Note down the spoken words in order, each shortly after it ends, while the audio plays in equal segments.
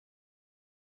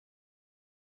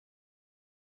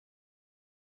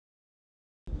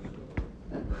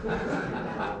May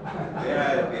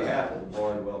I, on behalf of the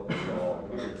board, welcome you all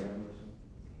here.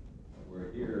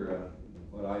 We're here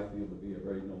what I feel to be a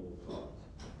very noble cause.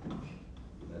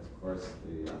 That's, of course,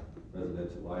 the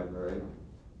residential library,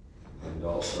 and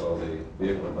also the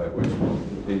vehicle by which we'll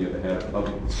continue to have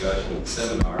public discussion and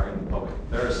seminar in the public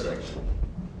affairs section.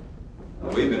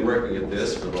 We've been working at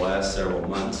this for the last several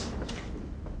months,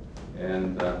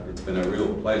 and it's been a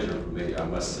real pleasure for me, I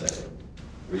must say,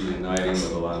 reuniting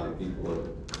with a lot of the people who have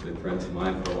been friends of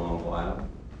mine for a long while,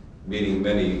 meeting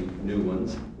many new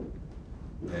ones,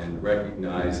 and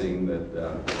recognizing that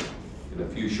in a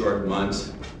few short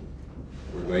months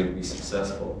we're going to be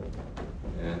successful,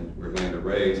 and we're going to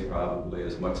raise probably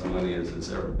as much money as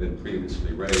has ever been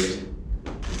previously raised in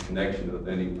connection with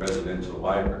any presidential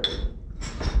library.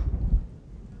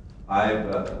 I've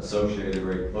associated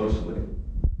very closely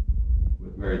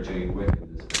with Mary Jane Wick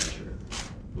in this venture.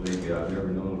 Believe me, I've never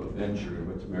known of a venture in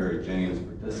which Mary Jane has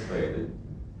participated.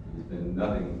 She's been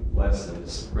nothing less than a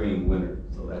supreme winner,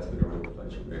 so that's been a real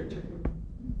pleasure, Mary Jane.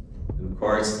 And of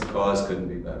course, the cause couldn't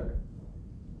be better.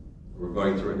 We're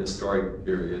going through a historic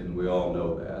period, and we all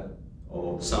know that.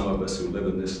 Although some of us who live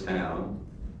in this town,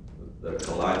 the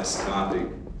kaleidoscopic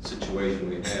situation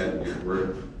we had here,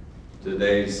 where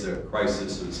today's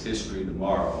crisis is history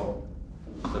tomorrow.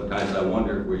 Sometimes I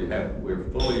wonder if we're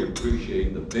fully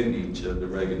appreciating the vintage of the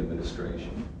Reagan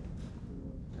administration.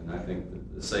 And I think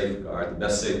that the safeguard, the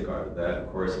best safeguard of that,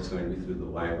 of course, is going to be through the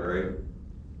library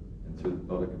and through the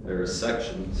public affairs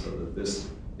section, so that this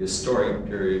historic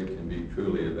period can be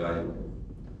truly evaluated.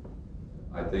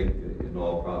 I think in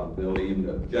all probability, even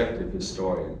objective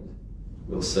historians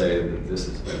will say that this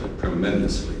has been a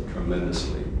tremendously,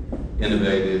 tremendously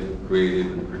innovative,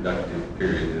 creative, and productive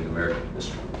period in American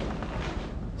history.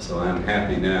 So I'm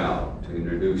happy now to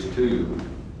introduce to you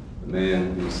the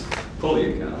man who's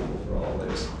fully accountable for all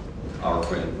this, our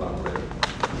friend Von Reagan.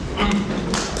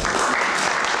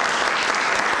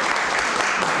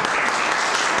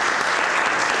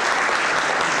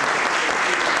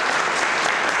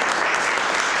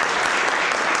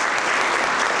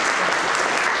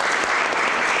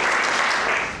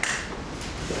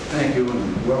 Thank you,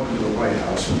 and welcome to the White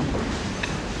House.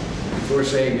 Before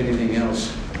saying anything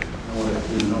else, I want to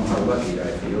let you know how lucky I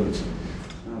feel. It's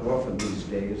not often these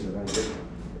days that I get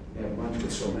to have lunch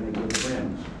with so many good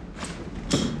friends.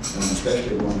 And I'm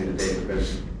especially lonely today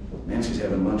because Nancy's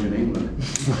having lunch in England.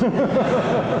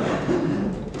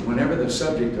 Whenever the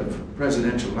subject of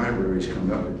presidential libraries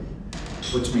comes up, it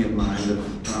puts me in mind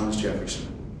of Thomas Jefferson.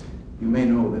 You may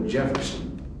know that Jefferson,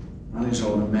 on his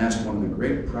own, amassed one of the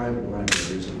great private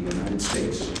libraries of the United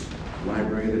States, a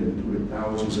library that included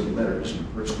thousands of letters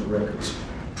and personal records.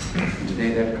 And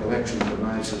today that collection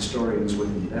provides historians with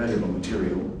invaluable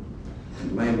material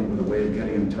and laymen with a way of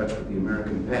getting in touch with the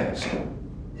American past.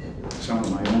 Some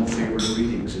of my own favorite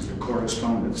readings is the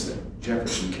correspondence that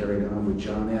Jefferson carried on with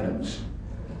John Adams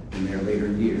in their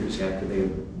later years after they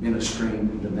had been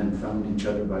estranged and then found each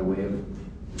other by way of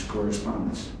his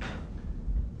correspondence.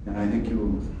 And I think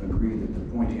you'll agree that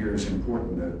the point here is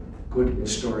important. A good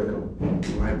historical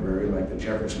library like the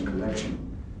Jefferson Collection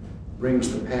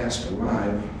brings the past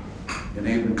alive,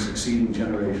 enabling succeeding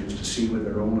generations to see with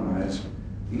their own eyes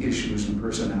the issues and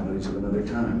personalities of another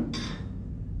time.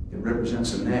 It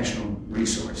represents a national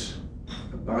resource,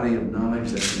 a body of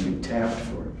knowledge that can be tapped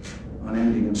for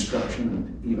unending instruction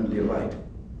and even delight,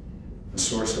 a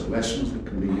source of lessons that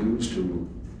can be used to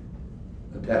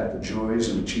adapt the joys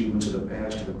and achievements of the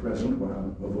past to the present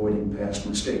while avoiding past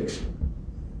mistakes.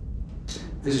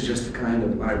 This is just the kind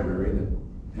of library that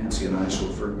Nancy and I so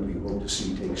fervently hope to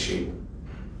see take shape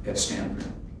at Stanford.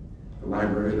 A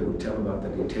library that would tell about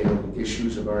the detailed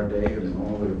issues of our day and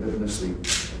all the vividly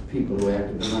people who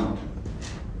acted them out.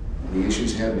 The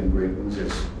issues have been great ones,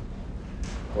 as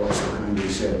Paul so kindly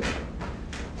said,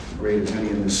 great as any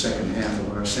in the second half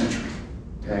of our century.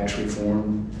 Tax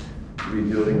reform,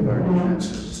 rebuilding of our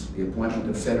defenses, the appointment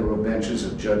of federal benches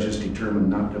of judges determined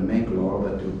not to make law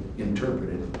but to interpret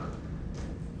it,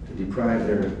 to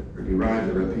derive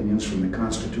their opinions from the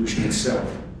Constitution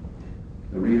itself,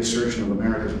 the reassertion of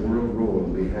America's world role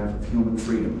on behalf of human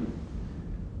freedom.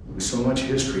 With so much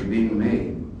history being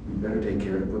made, we better take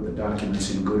care to put the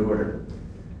documents in good order.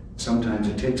 Sometimes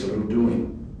it takes a little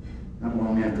doing. Not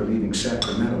long after leaving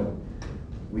Sacramento,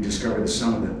 we discovered that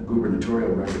some of the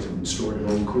gubernatorial records have been stored in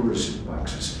old Coors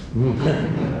boxes.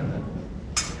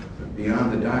 But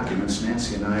beyond the documents,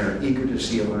 Nancy and I are eager to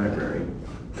see a library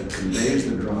that conveys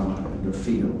the drama and the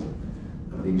feel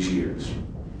of these years.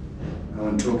 Now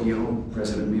in Tokyo,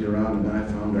 President Mitterrand and I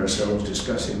found ourselves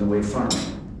discussing the way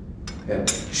farming had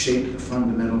shaped the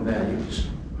fundamental values,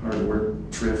 hard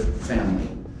work, thrift, family,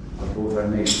 of both our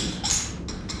nations.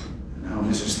 Now,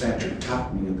 Mrs. Thatcher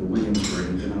topped me at the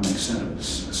Williamsburg Economic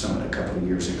Summit a couple of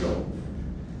years ago.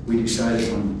 We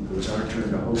decided when it was our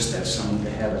turn to host that summit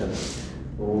to have it at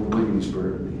old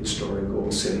Williamsburg, the historic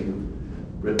old city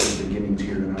of Britain's beginnings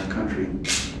here in our country.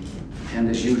 And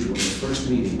as usual, the first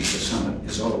meeting of the summit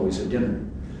is always a dinner,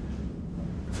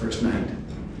 the first night.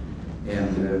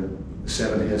 And the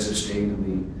 7 heads of state and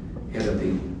the head of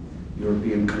the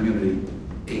European community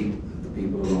ate the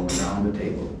people along around the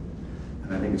table.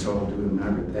 And I think it's all due to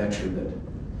Margaret Thatcher that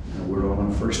we're all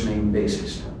on a first name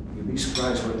basis. You'd be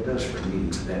surprised what it does for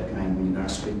meetings of that kind when you're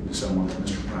not speaking to someone like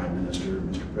Mr. Prime Minister or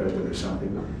Mr. President or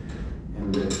something.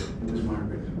 And it was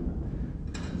Margaret.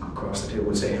 Across the table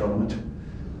would say helmet.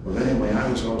 Well, anyway, I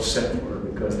was all set for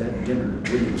it because that dinner at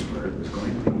Williamsburg was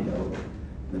going to be held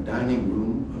in the dining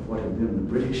room of what had been the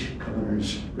British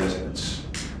governor's residence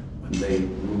when they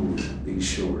ruled these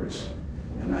shores.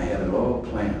 And I had it all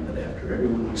planned that after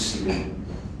everyone was seated,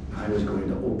 I was going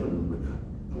to open with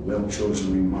a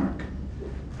well-chosen remark.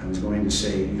 I was going to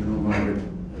say, you know, Margaret,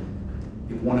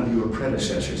 if one of your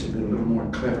predecessors had been a little more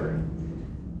clever,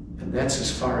 and that's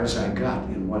as far as I got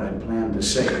in what I planned to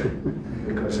say,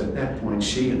 because at that point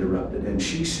she interrupted and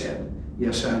she said,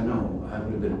 yes, I know, I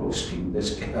would have been hosting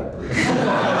this gathering.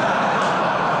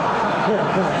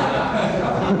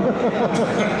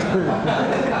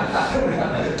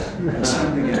 And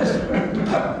something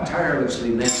else, tirelessly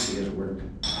Nancy has worked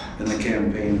in the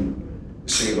campaign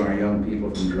to save our young people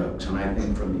from drugs. And I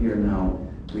think from here now,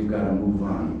 we've got to move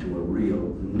on to a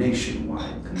real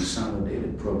nationwide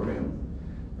consolidated program.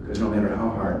 Because no matter how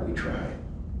hard we try,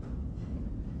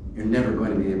 you're never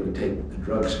going to be able to take the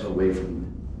drugs away from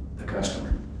the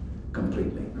customer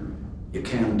completely. You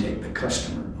can take the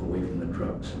customer away from the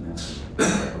drugs, and that's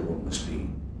what the world must be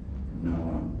from now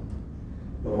on.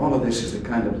 Well, all of this is the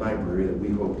kind of library that we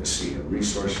hope to see, a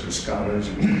resource for scholars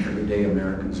and everyday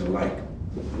Americans alike,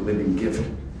 a living gift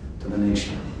to the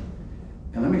nation.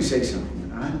 And let me say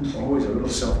something, I'm always a little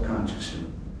self-conscious,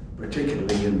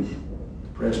 particularly in the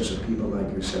presence of people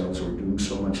like yourselves who are doing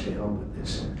so much to help with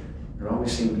this. There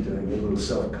always seems to get a little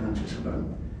self-conscious about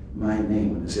my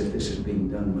name, as if this is being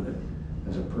done with it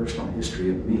as a personal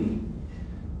history of me.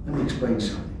 Let me explain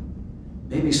something.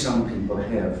 Maybe some people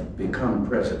have become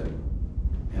president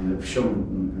and have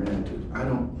shown their attitude. I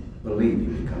don't believe you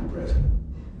become president.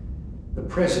 The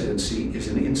presidency is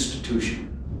an institution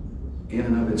in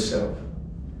and of itself.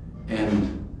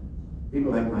 And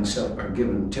people like myself are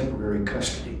given temporary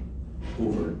custody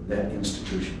over that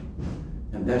institution.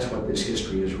 And that's what this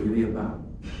history is really about,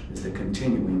 is the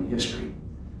continuing history,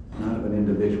 not of an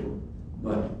individual,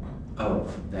 but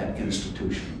of that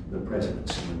institution, the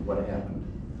presidency, and what happened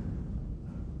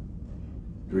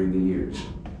during the years.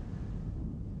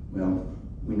 Well,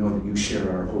 we know that you share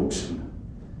our hopes, and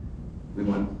we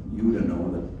want you to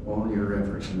know that all your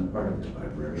efforts on the part of this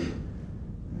library,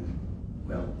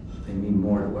 well, they mean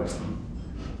more to us than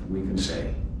we can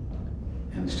say.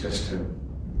 And it's just I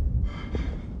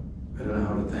don't know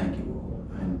how to thank you all.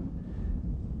 And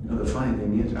you know, the funny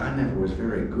thing is, I never was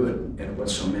very good at what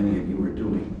so many of you were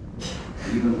doing.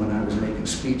 Even when I was making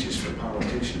speeches for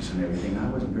politicians and everything, I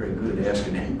wasn't very good at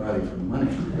asking anybody for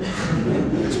money.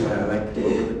 That's why I like to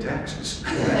lower the taxes.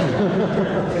 But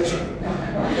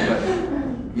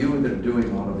you that are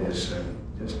doing all of this,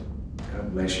 just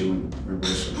God bless you, and we're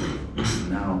so grateful.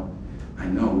 Now, I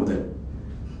know that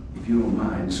if you don't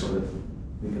mind, so that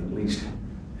we can at least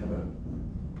have a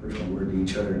personal word to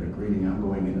each other in a greeting, I'm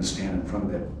going in and stand in front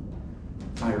of that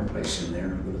fireplace in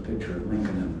there with a picture of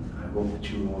Lincoln, and I hope that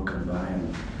you all come by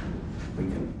and we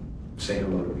can say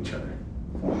hello to each other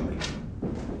formally. All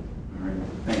right,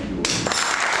 thank you all.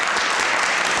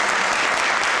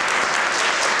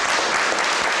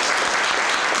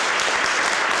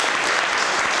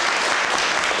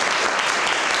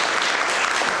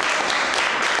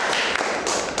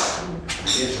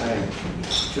 Yes, I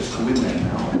just go in there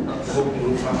now. I hope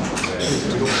you'll find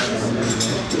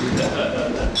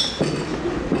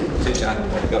Sit down,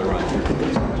 got to run.